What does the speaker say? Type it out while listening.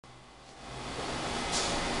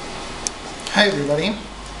Hi everybody,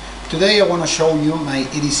 today I want to show you my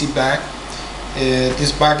Edc bag.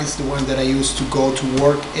 This bag is the one that I use to go to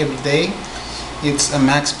work every day. It's a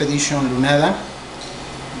Maxpedition Lunada.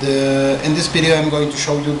 In this video I'm going to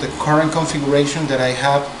show you the current configuration that I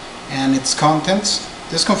have and its contents.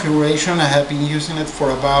 This configuration, I have been using it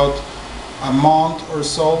for about a month or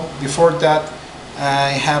so. Before that I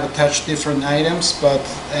have attached different items, but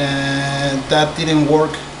that didn't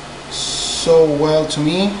work so well to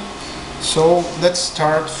me. So let's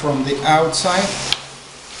start from the outside.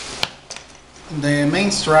 The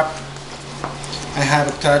main strap, I have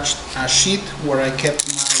attached a sheet where I kept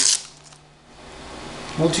my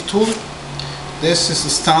multi-tool. This is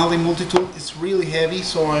a Stanley multi-tool. It's really heavy,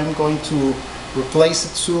 so I'm going to replace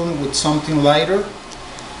it soon with something lighter.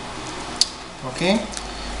 Okay.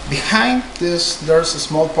 Behind this there's a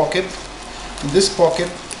small pocket. In this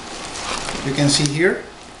pocket, you can see here,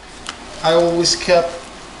 I always kept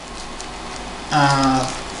a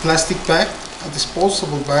plastic bag, a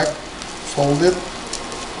disposable bag, folded.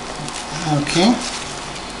 Okay.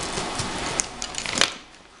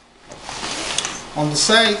 On the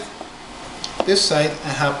side, this side,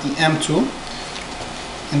 I have the M2.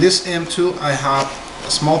 In this M2 I have a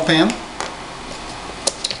small pen,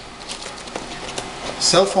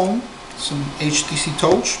 cell phone, some HTC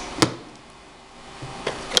touch.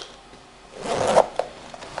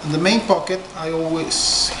 In the main pocket I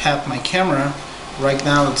always have my camera. Right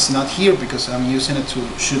now it's not here because I'm using it to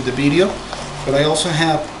shoot the video, but I also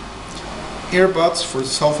have earbuds for the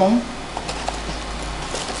cell phone,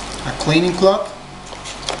 a cleaning cloth,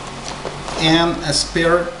 and a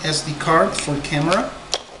spare SD card for camera.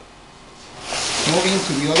 Moving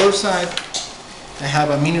to the other side, I have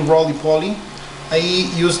a mini roly-poly. I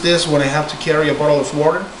use this when I have to carry a bottle of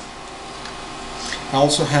water. I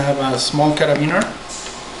also have a small carabiner.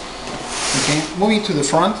 Okay, moving to the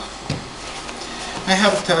front, I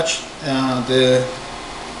have attached the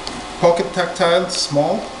pocket tactile,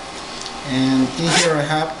 small, and in here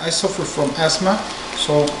I suffer from asthma,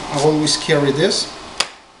 so I always carry this.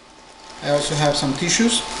 I also have some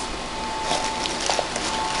tissues,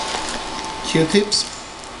 Q-tips,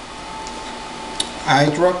 eye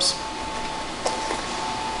drops,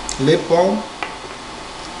 lip balm,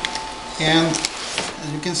 and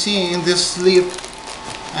as you can see in this sleeve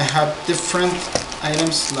I have different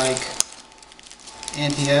items like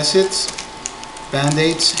antacids,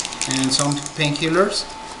 band-aids, and some painkillers.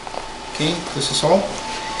 Okay, this is all.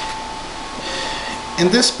 In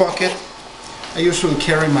this pocket I usually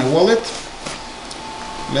carry my wallet,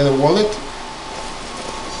 leather wallet.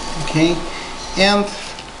 Okay, and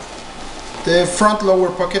the front lower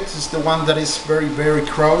pocket is the one that is very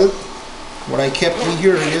crowded. What I kept in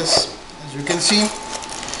here is, as you can see,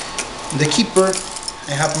 the keeper.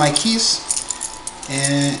 I have my keys,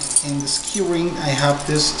 and in this key ring I have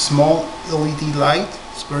this small LED light.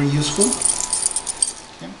 It's very useful.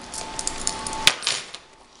 Okay.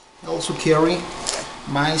 I also carry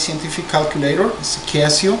my scientific calculator. It's a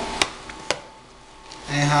Casio.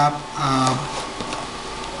 I have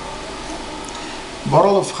a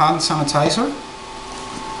bottle of hand sanitizer.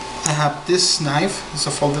 I have this knife. It's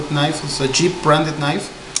a folded knife. It's a Jeep branded knife.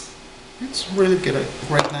 It's really good, a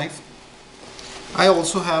great knife. I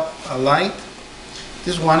also have a light.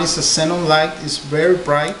 This one is a xenon light. It's very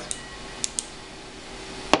bright.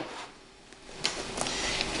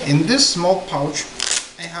 In this small pouch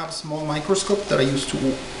I have a small microscope that I use to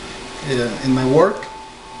in my work.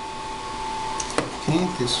 Okay,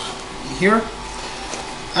 this here.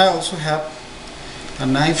 I also have a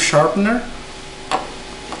knife sharpener.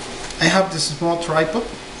 I have this small tripod,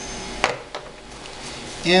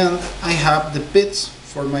 and I have the bits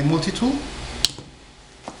for my multi-tool.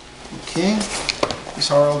 Okay,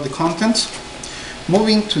 these are all the contents.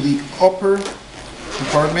 Moving to the upper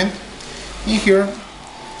compartment, in here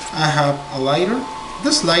I have a lighter.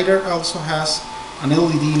 This lighter also has an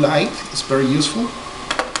LED light. It's very useful.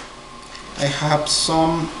 I have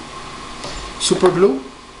some super glue.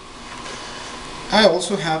 I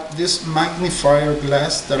also have this magnifier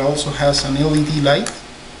glass that also has an LED light.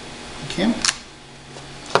 Okay.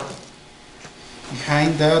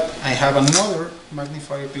 Behind that I have another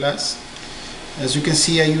magnifier glass. As you can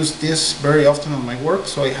see, I use this very often on my work,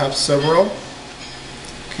 so I have several.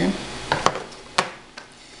 Okay.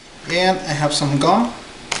 And I have some gum.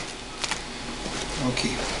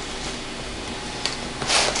 Okay.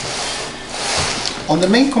 On the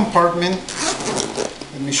main compartment,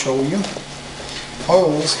 let me show you. I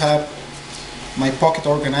always have my pocket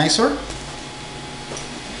organizer.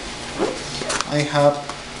 I have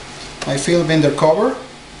my field binder cover,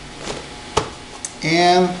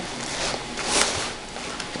 and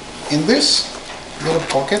in this little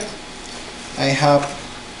pocket I have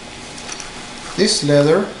this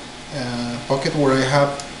leather pocket where I have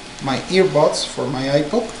my earbuds for my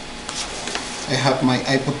iPod. I have my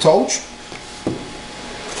iPod Touch.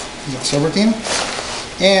 That's everything.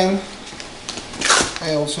 And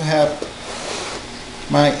I also have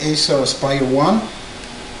my Acer Aspire 1.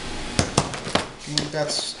 Okay,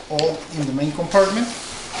 that's all in the main compartment.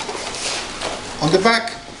 On the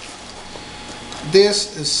back,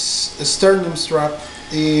 this is a sternum strap.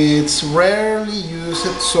 It's rarely used,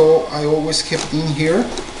 so I always keep it in here.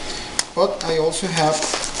 But I also have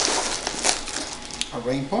a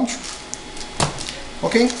rain poncho.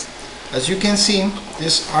 Okay, as you can see,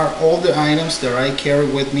 these are all the items that I carry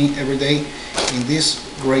with me every day in this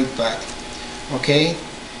great bag. Okay,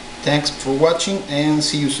 thanks for watching and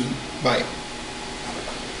see you soon. Bye.